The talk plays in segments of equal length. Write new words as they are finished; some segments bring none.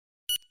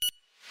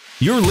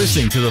You're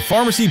listening to the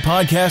Pharmacy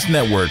Podcast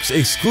Network's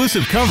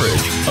exclusive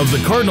coverage of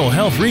the Cardinal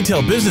Health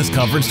Retail Business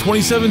Conference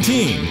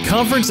 2017,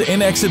 conference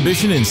and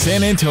exhibition in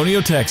San Antonio,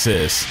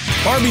 Texas.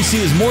 RBC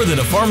is more than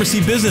a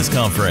pharmacy business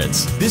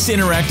conference. This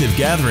interactive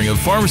gathering of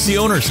pharmacy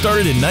owners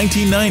started in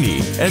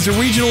 1990 as a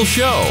regional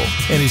show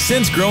and has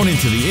since grown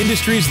into the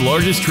industry's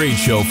largest trade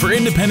show for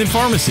independent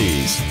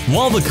pharmacies.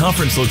 While the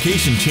conference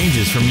location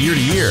changes from year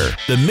to year,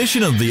 the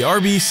mission of the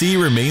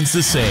RBC remains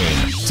the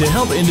same: to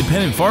help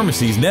independent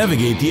pharmacies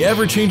navigate the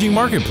ever-changing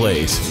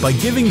marketplace by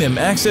giving them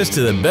access to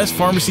the best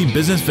pharmacy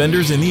business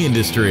vendors in the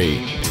industry.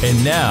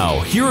 And now,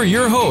 here are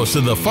your hosts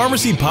of the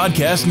Pharmacy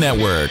Podcast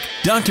Network,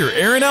 Dr.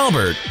 Aaron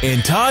Albert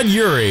and Todd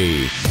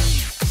Urey.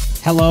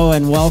 Hello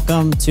and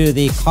welcome to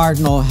the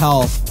Cardinal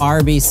Health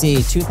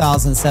RBC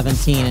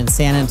 2017 in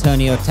San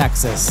Antonio,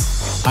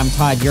 Texas. I'm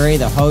Todd Urey,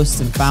 the host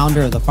and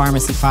founder of the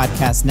Pharmacy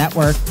Podcast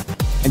Network.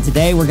 And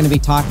today we're going to be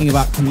talking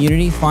about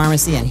Community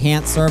Pharmacy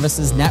Enhanced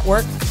Services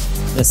Network,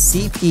 the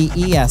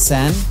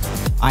CPESN.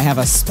 I have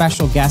a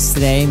special guest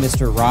today,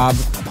 Mr. Rob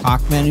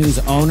Cockman, who's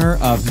owner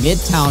of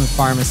Midtown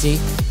Pharmacy,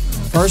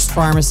 First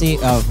Pharmacy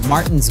of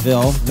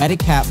Martinsville,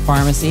 Medicap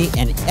Pharmacy,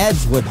 and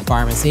Edgewood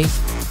Pharmacy.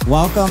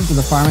 Welcome to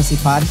the Pharmacy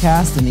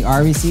Podcast in the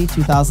RBC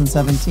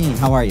 2017.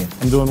 How are you?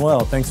 I'm doing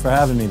well. Thanks for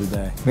having me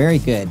today. Very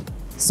good.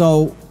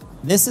 So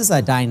this is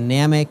a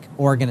dynamic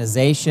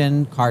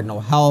organization,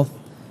 Cardinal Health,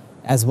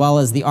 as well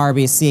as the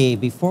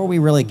RBC. Before we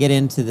really get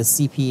into the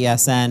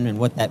CPESN and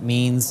what that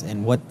means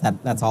and what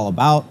that's all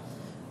about,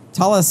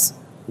 tell us,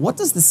 what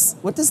does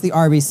the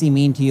RBC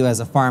mean to you as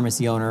a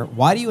pharmacy owner?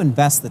 Why do you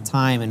invest the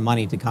time and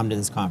money to come to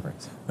this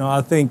conference? No,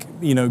 I think,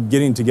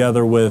 getting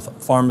together with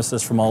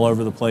pharmacists from all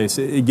over the place,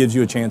 it gives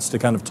you a chance to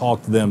kind of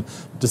talk to them,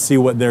 to see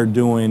what they're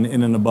doing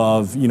in and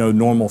above,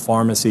 normal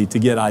pharmacy, to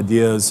get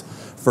ideas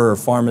for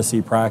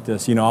pharmacy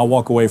practice. I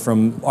walk away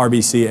from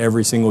RBC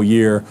every single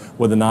year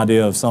with an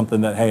idea of something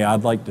that, hey,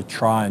 I'd like to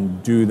try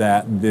and do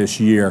that this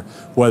year,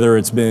 whether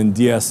it's been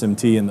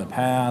DSMT in the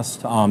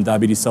past,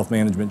 diabetes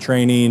self-management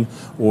training,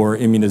 or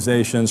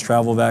immunizations,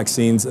 travel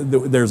vaccines.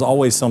 There's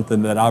always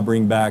something that I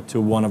bring back to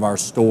one of our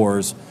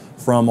stores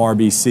from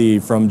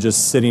RBC, from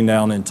just sitting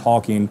down and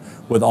talking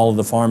with all of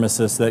the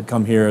pharmacists that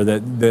come here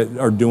that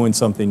are doing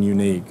something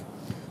unique.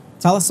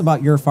 Tell us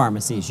about your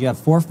pharmacies. You have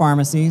 4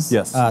 pharmacies.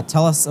 Yes.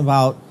 Tell us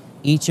about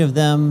each of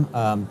them.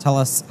 Tell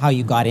us how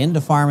you got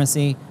into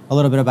pharmacy, a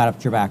little bit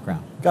about your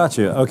background.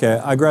 Gotcha. Okay.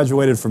 I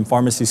graduated from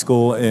pharmacy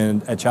school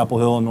at Chapel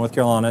Hill in North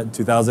Carolina in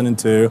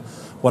 2002.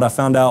 What I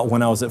found out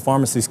when I was at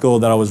pharmacy school,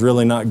 that I was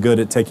really not good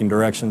at taking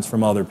directions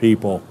from other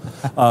people.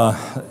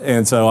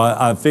 And so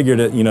I figured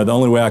that, the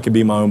only way I could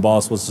be my own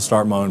boss was to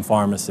start my own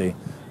pharmacy.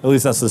 At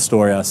least that's the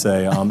story I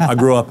say. I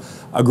grew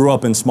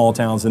up in small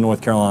towns in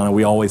North Carolina.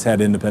 We always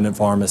had independent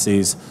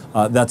pharmacies.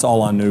 That's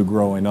all I knew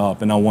growing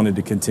up, and I wanted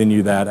to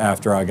continue that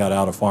after I got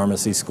out of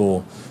pharmacy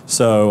school.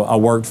 So I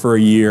worked for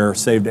a year,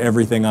 saved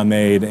everything I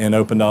made, and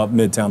opened up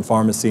Midtown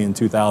Pharmacy in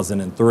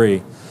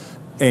 2003.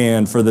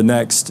 And for the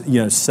next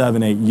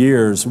 7-8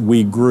 years,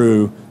 we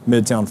grew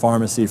Midtown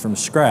Pharmacy from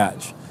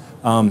scratch.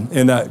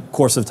 In that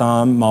course of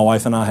time, my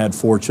wife and I had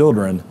 4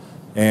 children.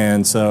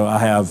 And so I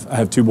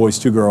have 2 boys,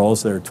 2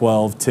 girls. They're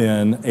 12,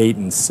 10, 8,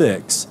 and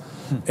 6.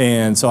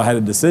 And so I had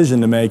a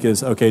decision to make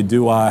is, okay,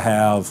 do I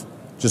have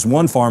just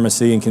one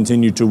pharmacy and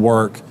continue to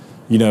work,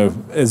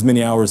 as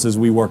many hours as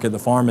we work at the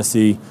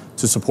pharmacy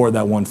to support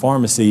that one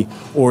pharmacy?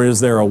 Or is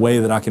there a way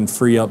that I can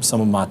free up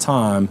some of my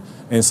time?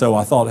 And so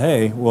I thought,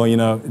 hey, well,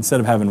 instead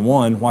of having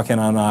one, why can't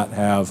I not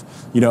have,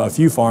 a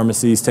few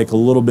pharmacies, take a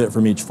little bit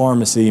from each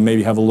pharmacy,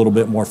 maybe have a little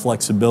bit more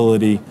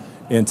flexibility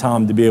and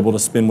time to be able to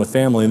spend with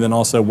family, and then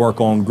also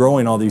work on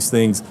growing all these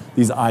things,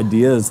 these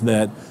ideas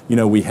that,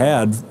 we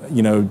had,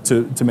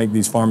 to make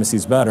these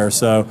pharmacies better.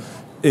 So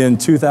in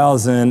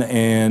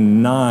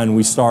 2009,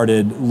 we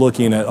started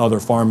looking at other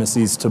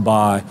pharmacies to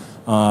buy.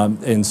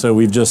 And so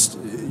we've just,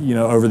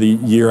 over the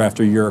year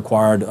after year,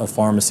 acquired a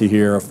pharmacy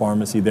here, a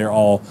pharmacy there,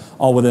 all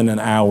within an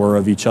hour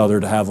of each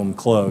other to have them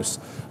close.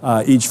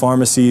 Each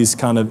pharmacy is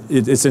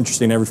it's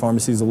interesting. Every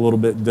pharmacy is a little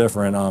bit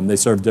different. They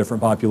serve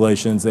different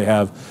populations. They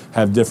have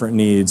different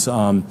needs.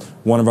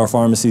 One of our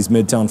pharmacies,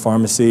 Midtown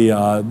Pharmacy,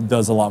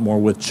 does a lot more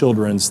with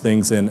children's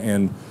things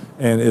and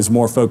is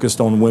more focused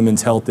on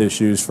women's health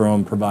issues,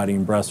 from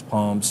providing breast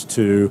pumps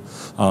to,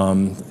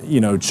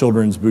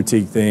 children's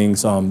boutique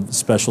things,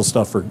 special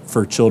stuff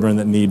for children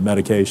that need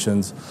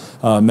medications.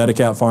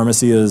 Medicap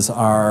Pharmacy is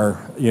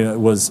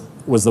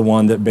was the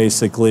one that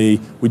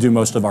basically we do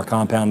most of our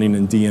compounding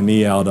and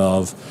DME out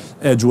of.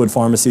 Edgewood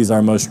Pharmacy is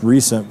our most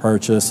recent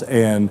purchase,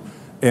 and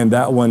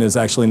that one is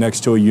actually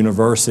next to a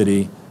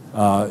university.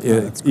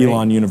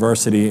 Elon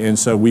University, and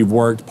so we've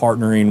worked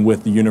partnering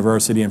with the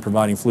university and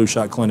providing flu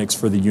shot clinics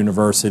for the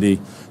university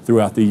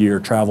throughout the year,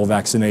 travel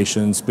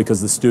vaccinations,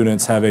 because the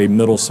students have a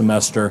middle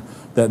semester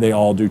that they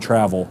all do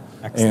travel.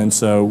 Excellent. And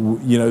so,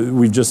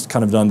 we've just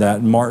kind of done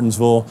that.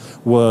 Martinsville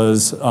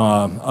was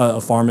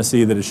a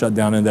pharmacy that is shut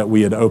down and that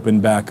we had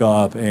opened back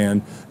up,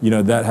 and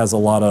that has a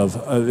lot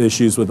of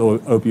issues with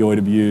opioid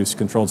abuse,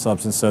 controlled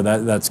substance, so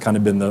that's kind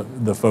of been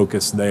the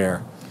focus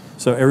there.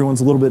 So everyone's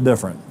a little bit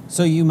different.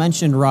 So you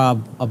mentioned,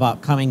 Rob,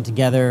 about coming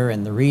together,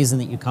 and the reason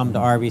that you come to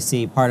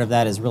RBC, part of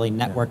that is really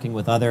networking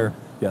with other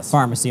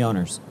pharmacy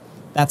owners.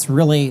 That's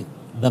really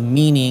the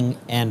meaning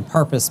and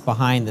purpose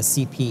behind the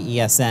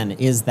CPESN,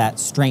 is that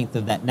strength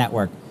of that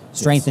network,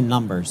 strength in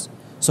numbers.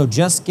 So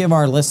just give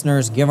our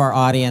listeners, give our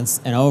audience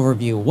an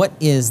overview. What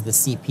is the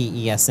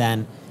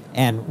CPESN,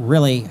 and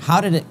really,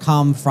 how did it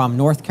come from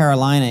North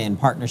Carolina in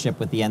partnership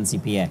with the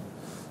NCPA?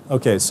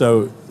 Okay,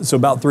 so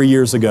about 3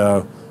 years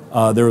ago,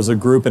 there was a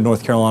group in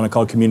North Carolina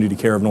called Community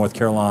Care of North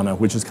Carolina,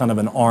 which is kind of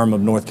an arm of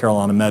North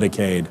Carolina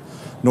Medicaid.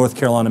 North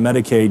Carolina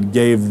Medicaid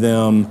gave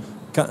them,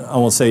 I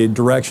will say,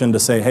 direction to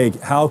say, hey,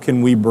 how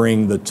can we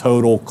bring the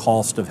total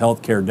cost of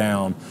healthcare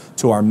down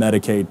to our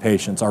Medicaid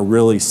patients, our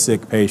really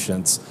sick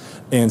patients?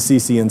 And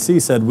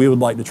CCNC said, we would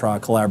like to try a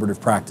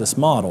collaborative practice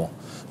model.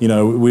 You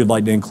know, we'd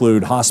like to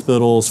include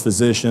hospitals,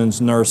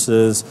 physicians,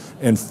 nurses,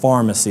 and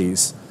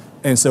pharmacies.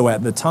 And so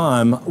at the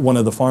time, one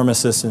of the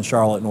pharmacists in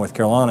Charlotte, North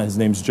Carolina, his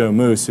name's Joe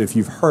Moose. If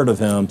you've heard of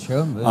him.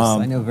 Joe Moose,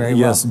 I know very well.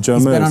 Yes, Joe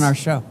Moose. He's been on our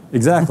show.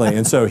 Exactly.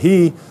 And so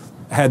he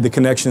had the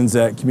connections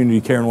at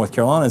Community Care in North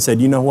Carolina and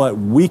said, you know what,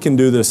 we can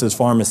do this as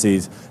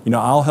pharmacies. You know,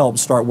 I'll help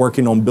start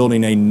working on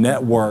building a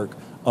network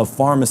of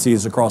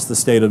pharmacies across the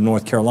state of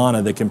North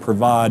Carolina that can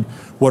provide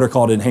what are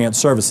called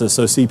enhanced services.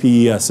 So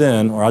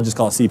CPESN, or I'll just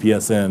call it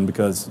CPSN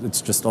because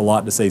it's just a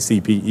lot to say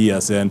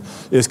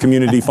CPESN, is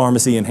Community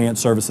Pharmacy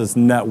Enhanced Services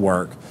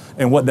Network.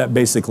 And what that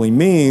basically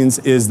means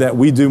is that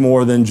we do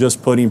more than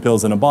just putting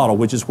pills in a bottle,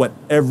 which is what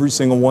every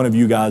single one of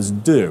you guys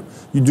do.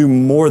 You do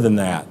more than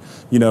that.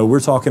 You know, we're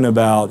talking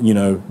about, you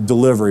know,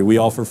 delivery. We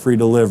offer free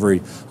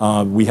delivery.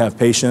 We have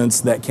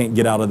patients that can't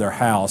get out of their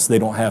house. They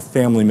don't have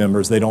family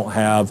members. They don't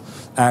have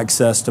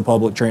access to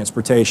public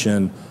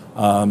transportation.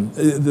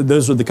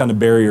 Those are the kind of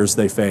barriers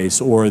they face,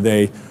 or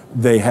they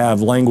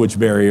have language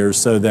barriers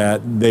so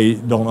that they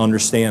don't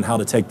understand how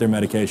to take their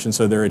medication,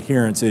 so their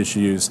adherence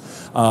issues.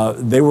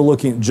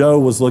 Joe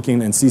was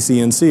looking, and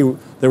CCNC,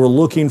 they were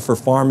looking for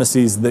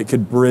pharmacies that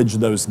could bridge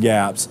those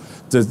gaps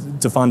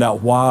to find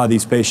out why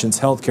these patients'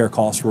 healthcare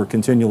costs were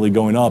continually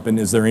going up, and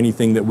is there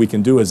anything that we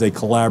can do as a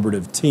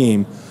collaborative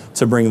team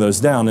to bring those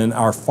down. And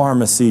our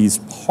pharmacies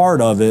part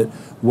of it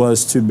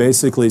was to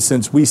basically,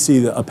 since we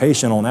see a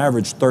patient on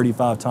average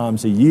 35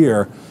 times a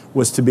year,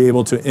 was to be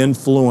able to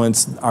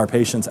influence our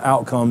patients'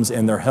 outcomes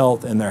and their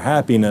health and their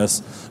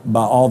happiness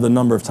by all the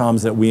number of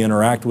times that we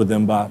interact with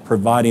them, by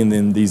providing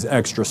them these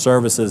extra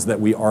services that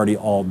we already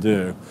all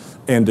do.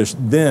 And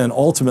then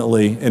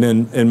ultimately,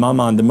 and in my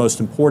mind, the most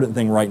important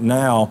thing right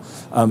now,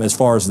 as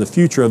far as the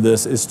future of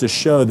this, is to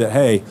show that,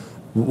 hey,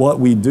 what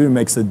we do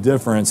makes a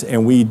difference,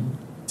 and we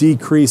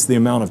decrease the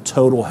amount of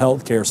total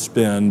healthcare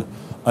spend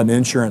an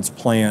insurance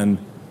plan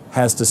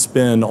has to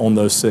spend on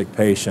those sick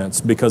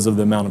patients because of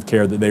the amount of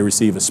care that they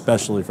receive,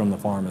 especially from the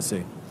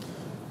pharmacy.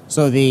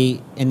 So the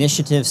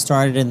initiative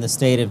started in the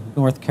state of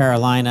North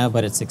Carolina,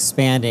 but it's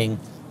expanding.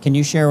 Can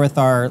you share with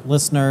our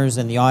listeners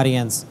and the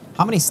audience,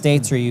 how many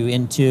states are you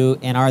into,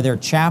 and are there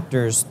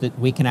chapters that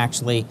we can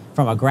actually,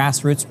 from a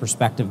grassroots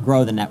perspective,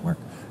 grow the network?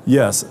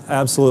 Yes,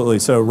 absolutely.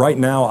 So right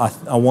now,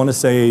 I want to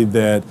say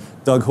that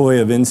Doug Hoy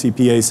of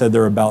NCPA said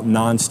there are about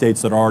 9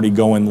 states that are already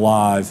going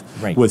live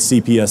with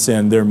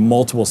CPSN. There are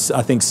multiple,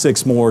 I think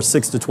 6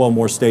 to 12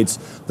 more states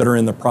that are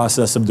in the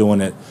process of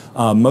doing it.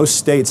 Most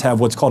states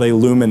have what's called a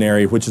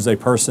luminary, which is a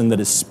person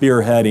that is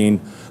spearheading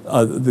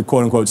the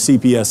quote-unquote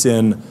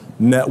CPSN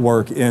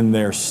network in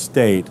their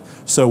state.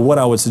 So what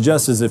I would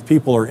suggest is if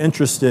people are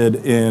interested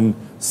in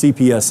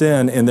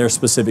CPSN in their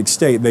specific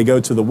state, they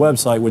go to the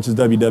website, which is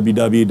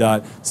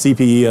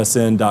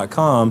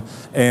www.cpesn.com,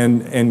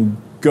 and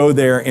go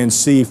there and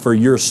see for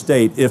your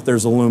state if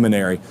there's a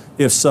luminary.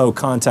 If so,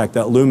 contact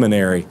that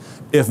luminary.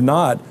 If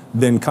not,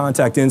 then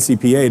contact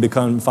NCPA to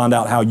come find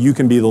out how you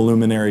can be the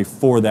luminary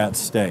for that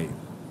state.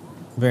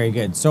 Very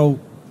good. So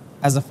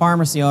as a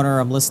pharmacy owner,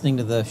 I'm listening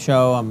to the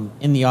show, I'm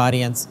in the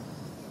audience.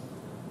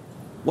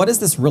 What is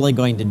this really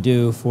going to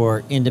do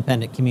for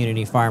independent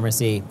community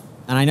pharmacy?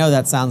 And I know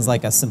that sounds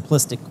like a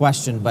simplistic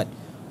question, but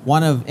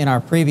in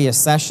our previous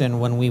session,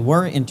 when we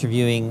were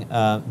interviewing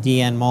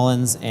Deanne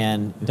Mullins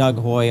and Doug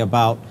Hoy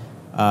about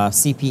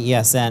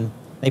CPESN,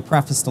 they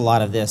prefaced a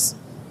lot of this.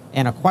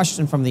 And a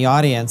question from the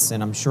audience,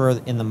 and I'm sure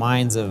in the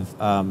minds of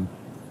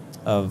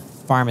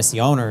pharmacy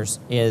owners,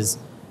 is,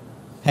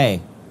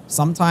 hey,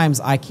 sometimes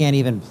I can't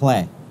even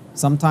play.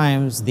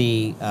 Sometimes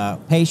the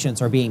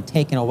patients are being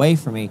taken away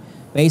from me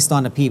based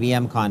on a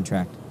PBM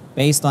contract,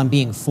 based on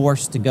being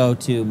forced to go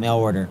to mail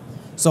order.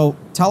 So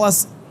tell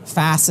us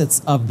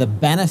facets of the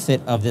benefit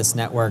of this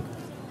network.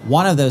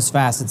 One of those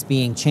facets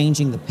being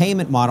changing the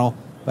payment model,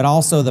 but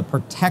also the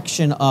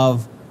protection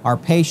of our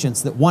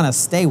patients that want to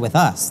stay with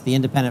us, the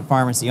independent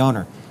pharmacy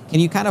owner. Can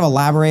you kind of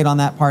elaborate on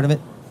that part of it?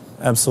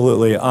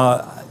 Absolutely.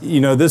 You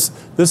know, this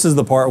is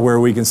the part where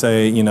we can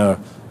say, you know,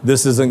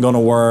 this isn't going to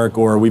work,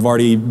 or we've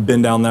already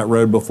been down that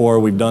road before,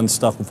 we've done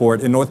stuff before.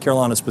 In North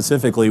Carolina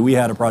specifically, we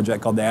had a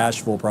project called the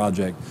Asheville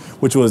Project,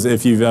 which was,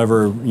 if you've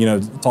ever,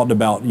 talked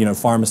about,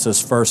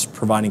 pharmacists first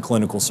providing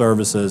clinical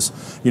services,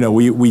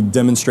 we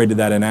demonstrated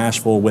that in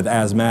Asheville with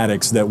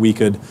asthmatics that we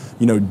could,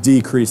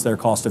 decrease their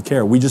cost of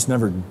care. We just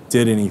never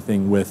did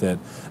anything with it.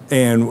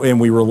 And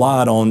we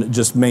relied on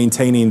just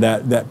maintaining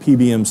that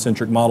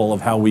PBM-centric model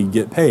of how we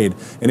get paid.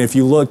 And if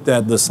you looked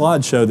at the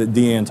slideshow that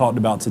Deanne talked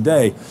about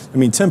today,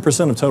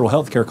 10% of total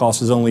healthcare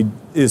costs is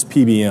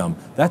PBM.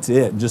 That's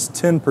it, just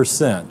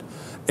 10%.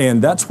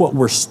 And that's what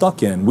we're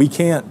stuck in. We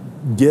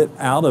can't get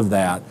out of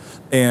that.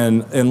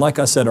 And like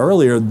I said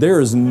earlier, there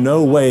is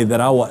no way that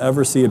I will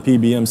ever see a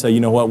PBM say, you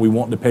know what, we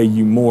want to pay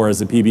you more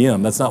as a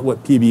PBM. That's not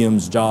what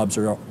PBM's jobs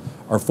are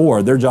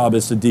for. Their job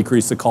is to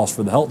decrease the cost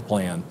for the health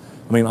plan.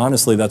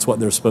 Honestly, that's what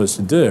they're supposed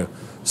to do.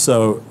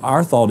 So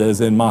our thought is,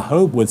 and my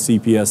hope with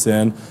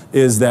CPESN,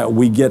 is that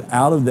we get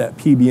out of that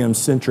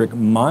PBM-centric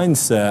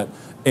mindset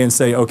and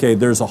say, okay,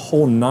 there's a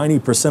whole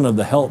 90% of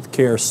the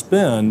healthcare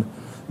spend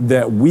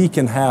that we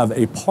can have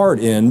a part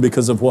in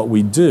because of what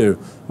we do.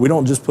 We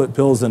don't just put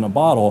pills in a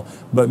bottle,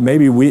 but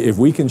maybe if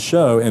we can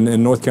show, and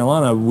in North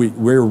Carolina,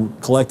 we're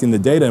collecting the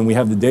data and we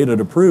have the data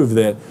to prove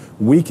that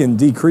we can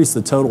decrease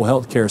the total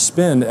healthcare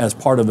spend as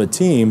part of a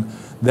team,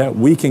 that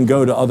we can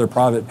go to other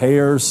private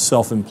payers,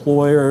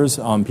 self-employers,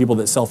 people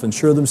that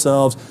self-insure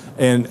themselves,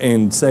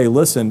 and say,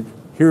 listen,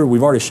 here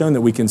we've already shown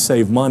that we can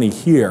save money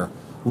here.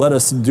 Let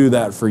us do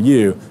that for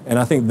you. And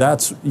I think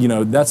that's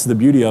the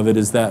beauty of it,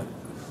 is that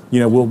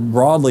we'll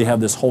broadly have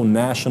this whole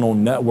national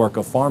network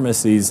of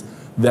pharmacies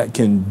that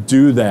can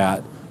do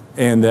that,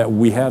 and that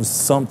we have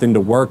something to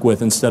work with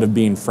instead of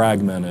being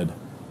fragmented.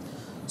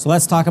 So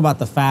let's talk about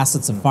the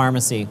facets of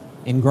pharmacy.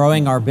 In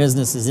growing our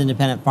business as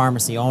independent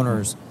pharmacy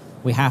owners,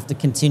 we have to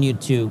continue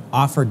to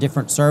offer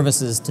different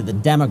services to the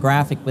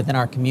demographic within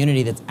our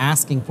community that's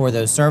asking for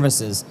those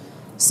services.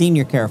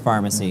 Senior care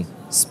pharmacy,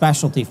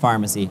 specialty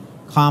pharmacy,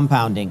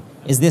 compounding.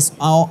 Is this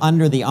all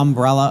under the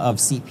umbrella of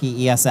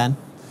CPESN?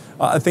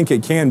 I think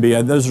it can be.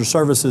 Those are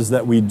services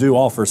that we do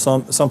offer.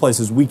 Some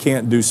places we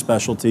can't do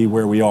specialty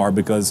where we are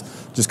because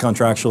just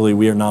contractually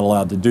we are not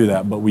allowed to do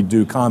that, but we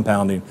do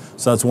compounding.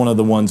 So that's one of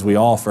the ones we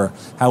offer.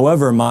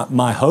 However,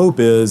 my hope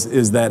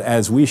is that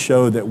as we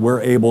show that we're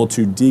able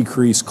to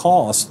decrease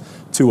cost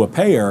to a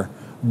payer,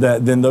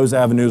 that then those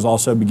avenues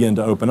also begin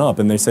to open up.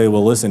 And they say,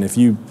 well, listen, if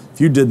you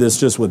did this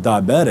just with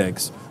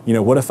diabetics,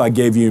 what if I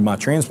gave you my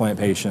transplant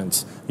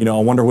patients? I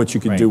wonder what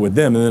you could do with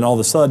them. And then all of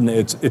a sudden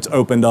it's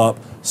opened up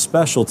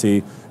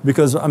specialty,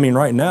 because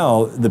right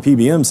now the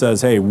PBM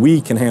says, hey, we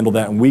can handle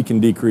that and we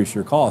can decrease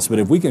your costs. But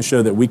if we can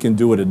show that we can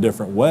do it a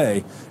different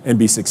way and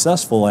be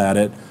successful at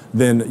it,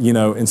 then,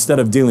 instead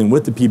of dealing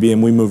with the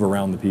PBM, we move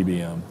around the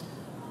PBM.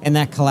 And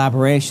that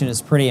collaboration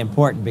is pretty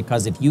important,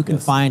 because if you can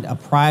find a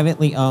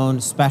privately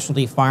owned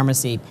specialty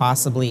pharmacy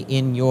possibly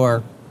in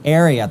your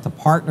area to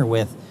partner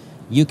with,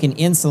 you can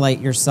insulate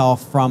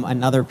yourself from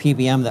another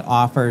PBM that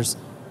offers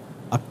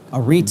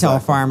a retail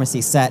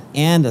pharmacy set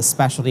and a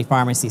specialty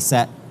pharmacy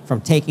set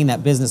from taking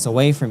that business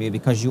away from you,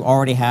 because you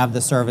already have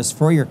the service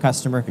for your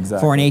customer,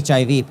 for an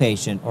HIV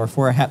patient or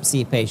for a Hep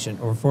C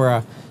patient or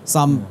for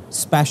some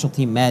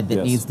specialty med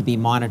that needs to be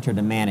monitored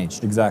and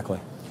managed. Exactly.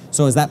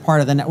 So is that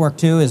part of the network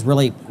too, is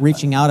really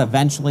reaching out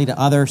eventually to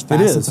other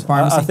facets of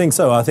pharmacy? I think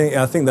so. I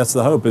think that's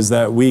the hope, is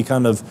that we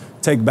kind of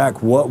take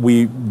back what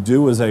we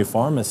do as a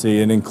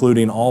pharmacy, and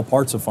including all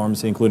parts of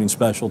pharmacy, including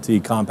specialty,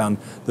 compound,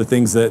 the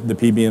things that the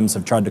PBMs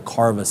have tried to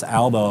carve us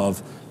out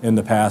of in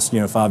the past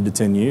 5 to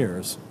 10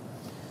 years.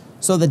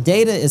 So the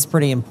data is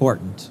pretty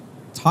important.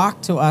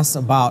 Talk to us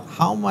about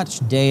how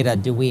much data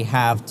do we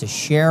have to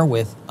share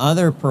with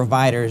other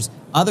providers,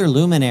 other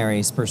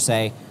luminaries per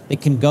se, that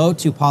can go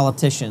to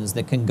politicians,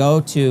 that can go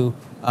to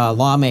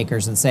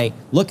lawmakers and say,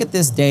 look at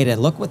this data,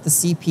 look what the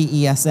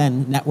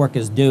CPESN network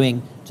is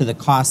doing to the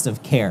cost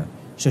of care.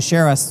 So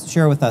share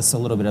with us a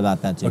little bit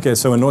about that too. Okay,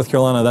 so in North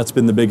Carolina, that's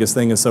been the biggest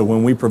thing. And so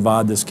when we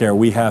provide this care,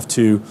 we have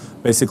to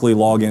basically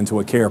log into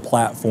a care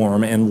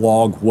platform and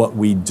log what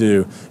we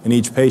do. And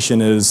each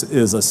patient is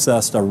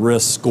assessed a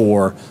risk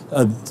score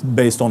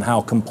based on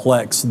how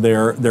complex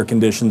their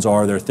conditions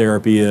are, their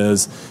therapy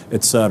is,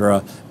 et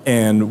cetera.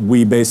 And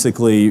we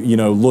basically,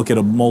 look at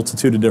a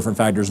multitude of different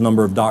factors: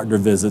 number of doctor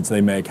visits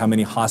they make, how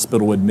many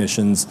hospital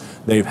admissions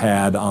they've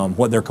had,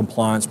 what their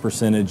compliance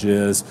percentage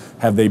is,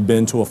 have they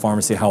been to a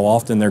pharmacy, how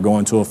often they're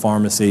going to a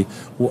pharmacy,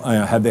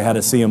 have they had a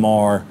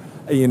CMR,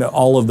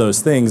 all of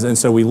those things. And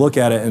so we look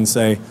at it and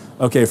say,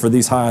 okay, for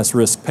these highest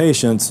risk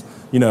patients,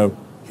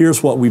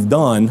 here's what we've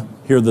done,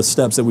 here are the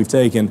steps that we've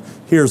taken,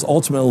 here's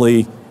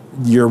ultimately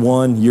year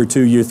 1, year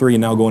 2, year 3,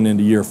 and now going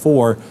into year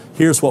 4,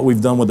 here's what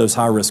we've done with those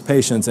high-risk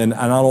patients. And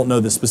I don't know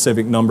the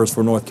specific numbers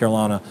for North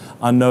Carolina.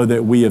 I know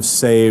that we have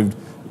saved,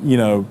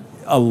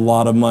 a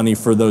lot of money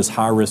for those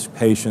high-risk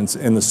patients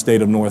in the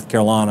state of North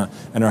Carolina.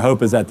 And our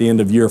hope is at the end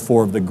of year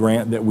 4 of the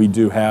grant that we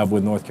do have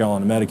with North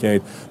Carolina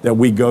Medicaid, that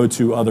we go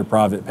to other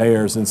private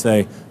payers and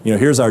say,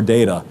 here's our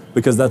data.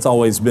 Because that's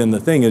always been the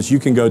thing, is you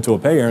can go to a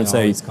payer and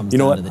say, you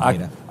know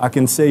what, I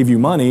can save you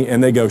money,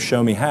 and they go,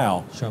 show me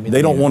how.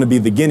 They don't want to be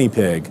the guinea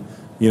pig.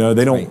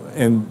 They don't,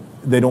 and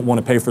they don't want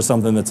to pay for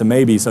something that's a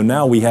maybe. So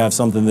now we have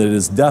something that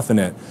is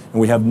definite,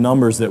 and we have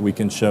numbers that we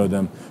can show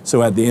them.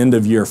 So at the end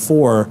of year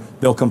 4,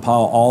 they'll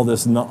compile all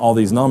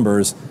these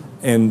numbers.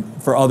 And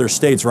for other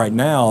states right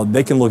now,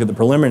 they can look at the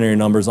preliminary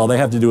numbers. All they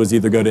have to do is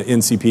either go to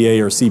NCPA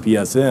or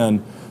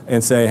CPESN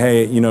and say,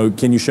 hey,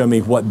 can you show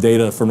me what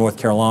data for North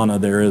Carolina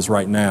there is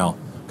right now?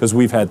 Because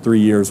we've had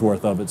 3 years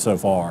worth of it so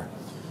far.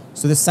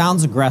 So this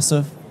sounds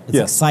aggressive. It's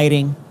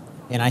exciting,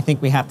 and I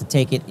think we have to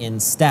take it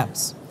in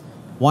steps.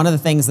 One of the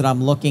things that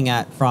I'm looking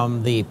at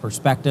from the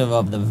perspective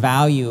of the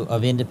value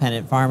of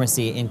independent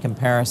pharmacy in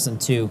comparison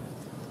to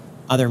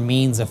other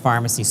means of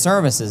pharmacy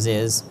services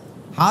is,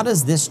 how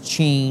does this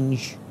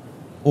change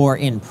or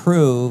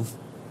improve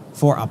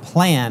for a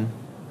plan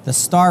the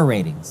star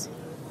ratings?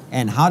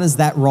 And how does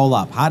that roll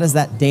up? How does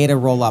that data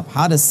roll up?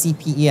 How does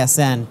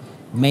CPESN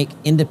make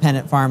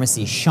independent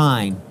pharmacy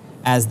shine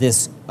as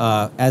this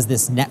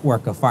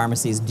network of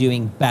pharmacies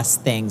doing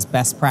best things,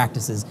 best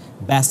practices,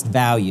 best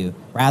value,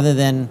 rather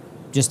than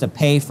just a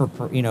pay for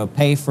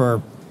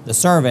the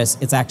service?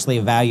 It's actually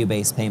a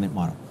value-based payment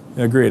model.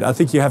 Agreed. I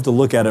think you have to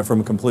look at it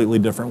from a completely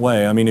different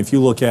way. I mean, if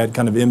you look at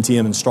kind of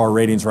MTM and star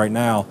ratings right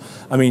now,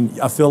 I mean,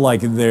 I feel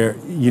like they're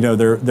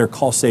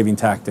cost-saving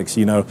tactics.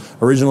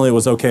 Originally it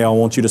was, okay, I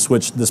want you to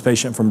switch this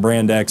patient from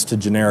brand X to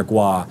generic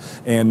Y,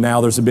 and now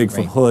there's a big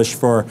push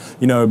for,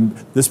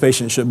 this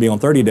patient should be on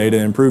 30-day to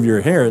improve your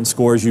adherence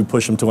scores. You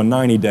push them to a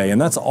 90-day, and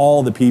that's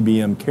all the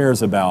PBM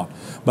cares about.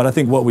 But I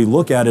think what we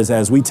look at is,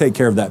 as we take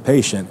care of that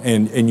patient,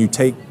 and you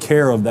take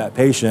care of that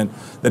patient,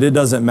 that it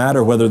doesn't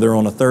matter whether they're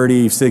on a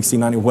 30, 60,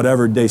 90,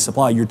 whatever day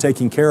supply, you're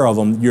taking care of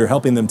them, you're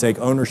helping them take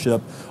ownership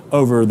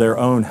over their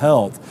own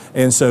health.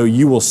 And so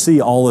you will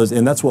see all those,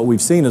 and that's what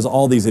we've seen, is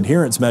all these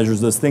adherence measures,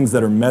 those things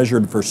that are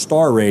measured for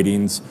star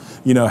ratings,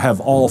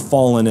 have all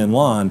fallen in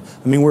line.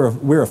 I mean, we're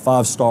a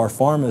 5-star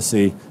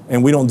pharmacy,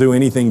 and we don't do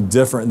anything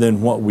different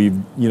than what we've,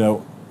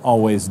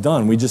 always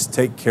done. We just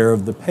take care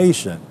of the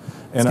patient.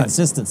 And it's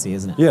consistency,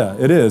 isn't it? Yeah,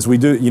 it is. We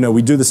do,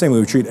 we do the same.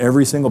 We treat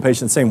every single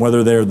patient the same,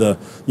 whether they're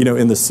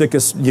in the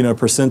sickest,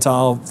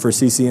 percentile for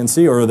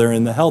CCNC or they're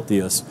in the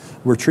healthiest.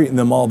 We're treating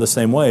them all the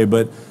same way.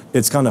 But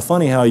it's kind of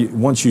funny how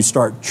once you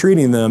start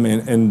treating them,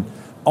 and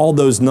all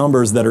those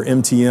numbers that are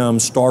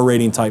MTM, star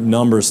rating type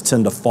numbers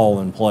tend to fall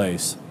in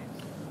place.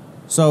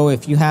 So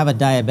if you have a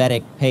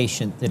diabetic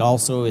patient that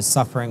also is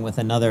suffering with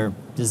another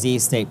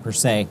disease state per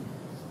se,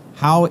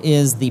 how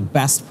is the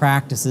best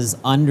practices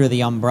under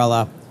the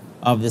umbrella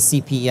of the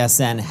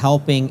CPESN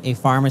helping a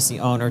pharmacy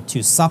owner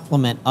to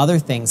supplement other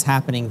things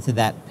happening to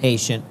that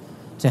patient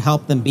to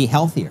help them be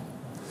healthier?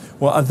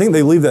 Well, I think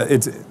they leave that,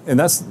 and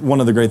that's one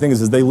of the great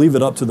things, is they leave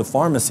it up to the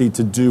pharmacy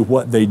to do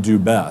what they do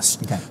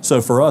best. Okay.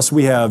 So for us,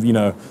 we have,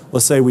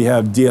 let's say we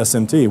have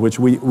DSMT, which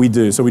we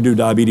do. So we do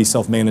diabetes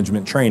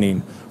self-management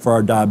training for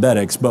our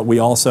diabetics, but we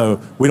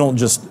don't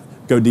just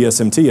go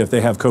DSMT if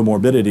they have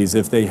comorbidities,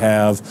 if they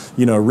have,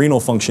 renal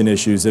function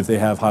issues, if they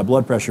have high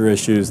blood pressure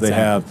issues, they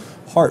have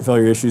heart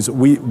failure issues.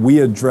 We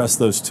address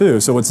those too.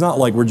 So it's not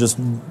like we're just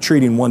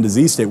treating one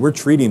disease state. We're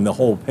treating the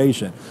whole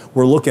patient.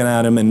 We're looking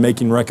at them and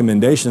making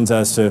recommendations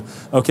as to,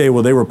 okay,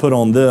 well, they were put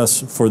on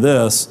this for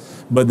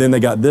this, but then they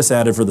got this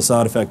added for the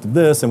side effect of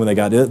this, and when they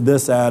got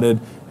this added,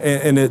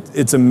 and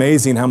it's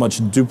amazing how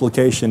much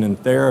duplication in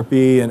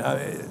therapy, and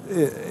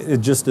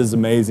it just is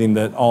amazing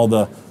that all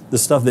the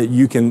stuff that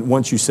you can,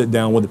 once you sit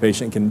down with the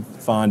patient, can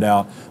find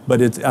out.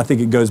 But I think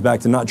it goes back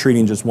to not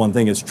treating just one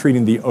thing, it's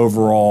treating the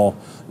overall,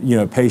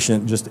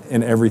 patient just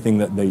in everything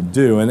that they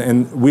do.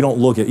 And we don't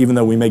look at, even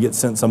though we may get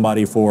sent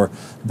somebody for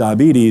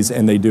diabetes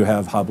and they do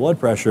have high blood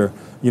pressure,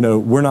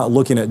 we're not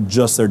looking at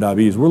just their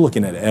diabetes, we're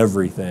looking at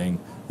everything.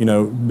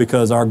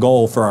 Because our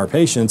goal for our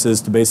patients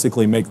is to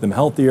basically make them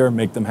healthier,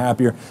 make them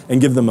happier,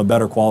 and give them a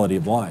better quality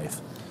of life.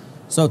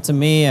 So to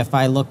me, if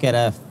I look at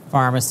a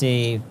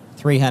pharmacy,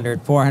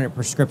 300, 400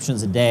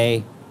 prescriptions a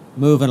day,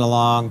 moving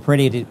along,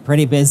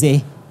 pretty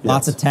busy,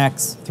 lots of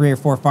techs, 3 or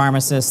 4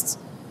 pharmacists.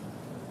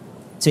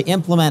 To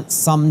implement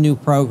some new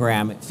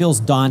program, it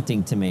feels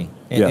daunting to me.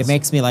 It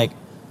makes me like,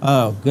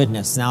 oh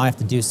goodness, now I have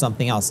to do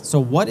something else. So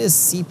what is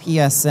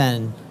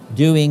CPESN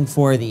doing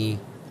for the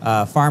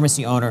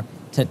pharmacy owner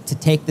to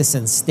take this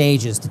in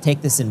stages, to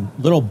take this in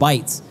little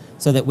bites,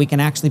 so that we can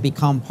actually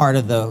become part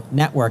of the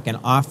network and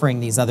offering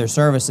these other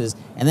services,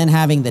 and then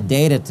having the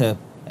data to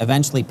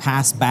eventually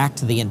pass back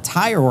to the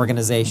entire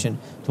organization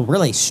to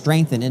really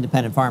strengthen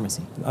independent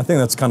pharmacy? I think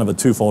that's kind of a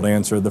twofold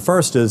answer. The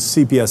first is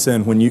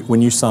CPESN,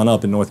 when you sign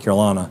up in North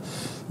Carolina,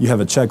 you have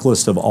a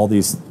checklist of all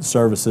these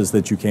services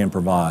that you can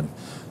provide.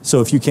 So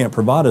if you can't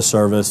provide a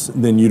service,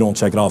 then you don't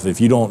check it off.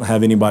 If you don't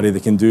have anybody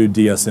that can do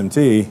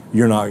DSMT,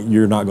 you're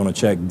not going to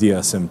check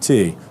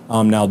DSMT.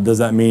 Now, does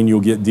that mean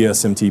you'll get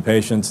DSMT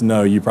patients?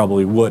 No, you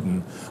probably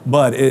wouldn't.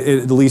 But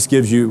it at least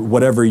gives you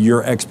whatever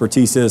your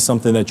expertise is,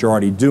 something that you're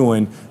already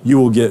doing, you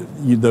will get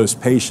those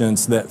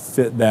patients that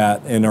fit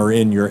that and are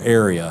in your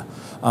area.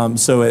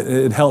 So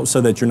it helps so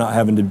that you're not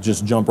having to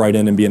just jump right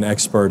in and be an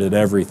expert at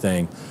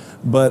everything.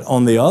 But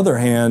on the other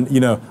hand,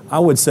 I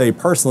would say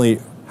personally,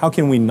 how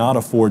can we not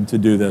afford to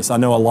do this? I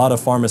know a lot of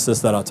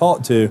pharmacists that I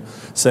talk to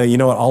say, you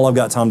know what, all I've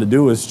got time to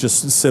do is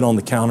just sit on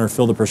the counter,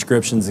 fill the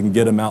prescriptions, and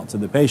get them out to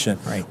the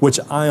patient, right. Which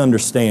I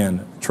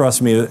understand.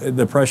 Trust me,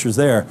 the pressure's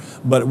there,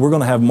 but we're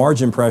going to have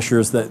margin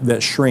pressures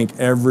that shrink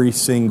every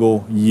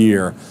single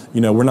year.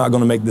 We're not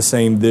going to make the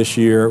same this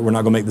year. We're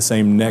not going to make the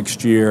same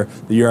next year.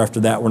 The year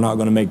after that, we're not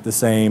going to make the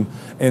same.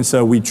 And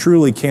so we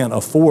truly can't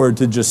afford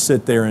to just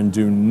sit there and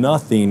do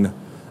nothing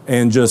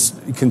and just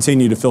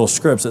continue to fill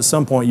scripts. At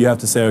some point, you have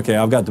to say, okay,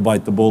 I've got to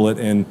bite the bullet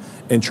and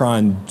try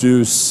and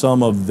do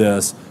some of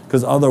this,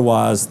 because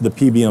otherwise the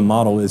PBM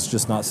model is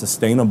just not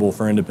sustainable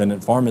for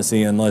independent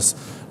pharmacy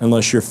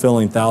unless you're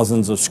filling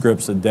thousands of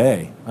scripts a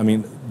day. I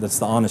mean, that's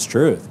the honest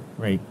truth.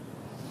 Right.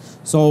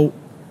 So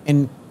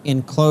in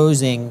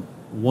closing,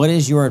 what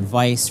is your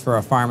advice for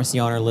a pharmacy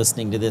owner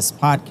listening to this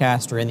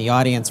podcast or in the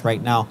audience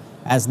right now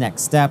as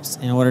next steps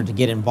in order to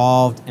get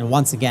involved and,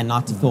 once again,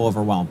 not to feel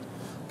overwhelmed?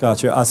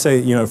 Gotcha. I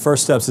say,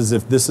 first steps is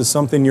if this is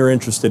something you're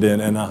interested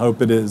in, and I hope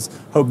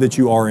that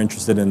you are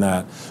interested in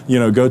that,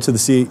 go to the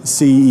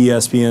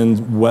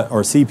CESPN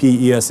or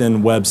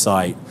CPESN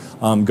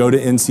website, go to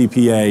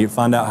NCPA,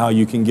 find out how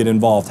you can get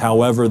involved,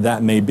 however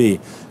that may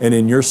be. And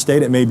in your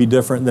state, it may be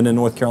different than in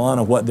North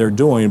Carolina what they're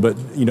doing, but,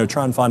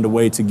 try and find a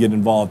way to get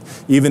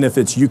involved. Even if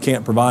it's you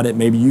can't provide it,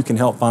 maybe you can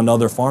help find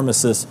other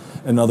pharmacists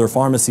and other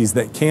pharmacies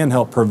that can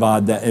help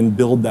provide that and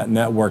build that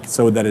network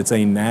so that it's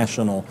a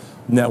national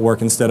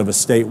network instead of a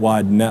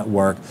statewide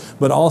network.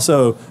 But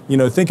also,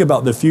 think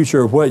about the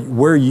future of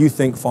where you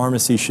think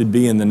pharmacy should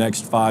be in the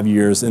next 5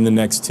 years, in the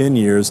next 10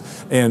 years,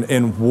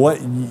 and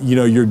what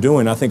you're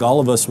doing. I think all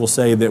of us will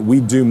say that we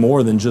do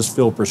more than just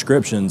fill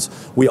prescriptions.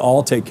 We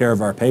all take care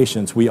of our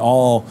patients. We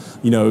all,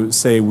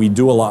 say we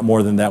do a lot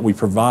more than that. We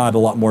provide a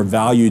lot more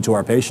value to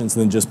our patients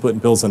than just putting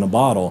pills in a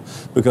bottle.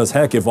 Because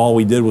heck, if all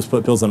we did was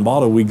put pills in a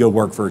bottle, we'd go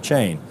work for a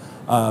chain.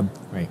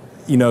 Right.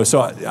 So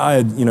I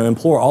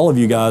implore all of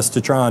you guys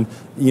to try and,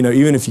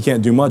 even if you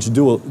can't do much,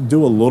 do a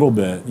little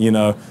bit,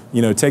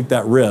 take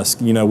that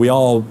risk. We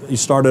all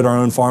started our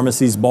own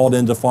pharmacies, bought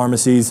into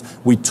pharmacies.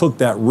 We took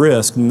that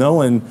risk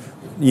knowing,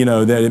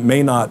 that it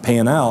may not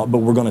pan out, but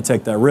we're going to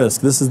take that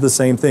risk. This is the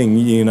same thing.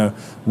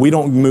 We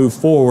don't move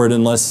forward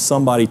unless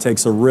somebody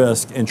takes a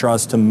risk and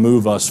tries to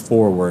move us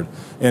forward.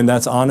 And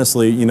that's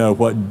honestly,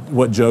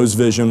 what Joe's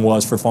vision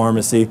was for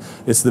pharmacy.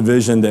 It's the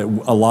vision that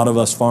a lot of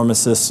us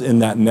pharmacists in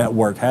that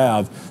network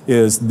have,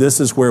 is this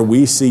is where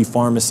we see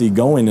pharmacy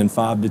going in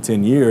 5 to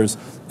 10 years,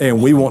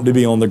 and we want to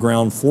be on the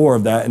ground floor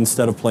of that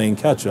instead of playing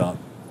catch up.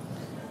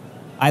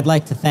 I'd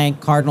like to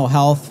thank Cardinal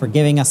Health for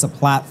giving us a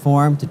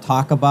platform to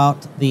talk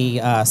about the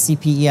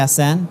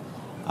CPESN.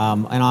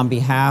 And on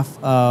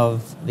behalf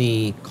of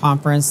the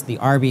conference, the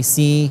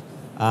RBC,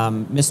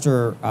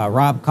 Mr.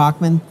 Rob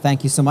Cockman,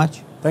 thank you so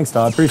much. Thanks,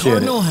 Todd. Appreciate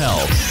Cardinal it.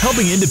 Health,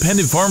 helping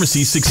independent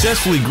pharmacies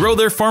successfully grow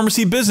their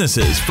pharmacy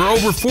businesses for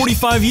over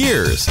 45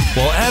 years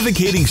while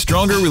advocating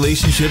stronger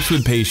relationships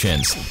with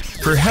patients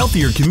for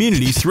healthier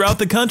communities throughout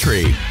the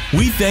country.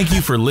 We thank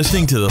you for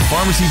listening to the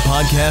Pharmacy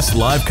Podcast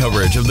live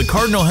coverage of the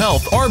Cardinal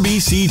Health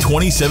RBC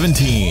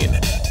 2017.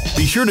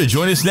 Be sure to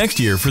join us next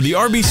year for the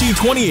RBC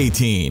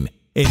 2018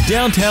 in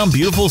downtown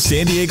beautiful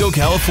San Diego,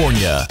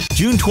 California,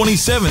 June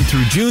 27th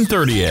through June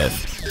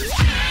 30th.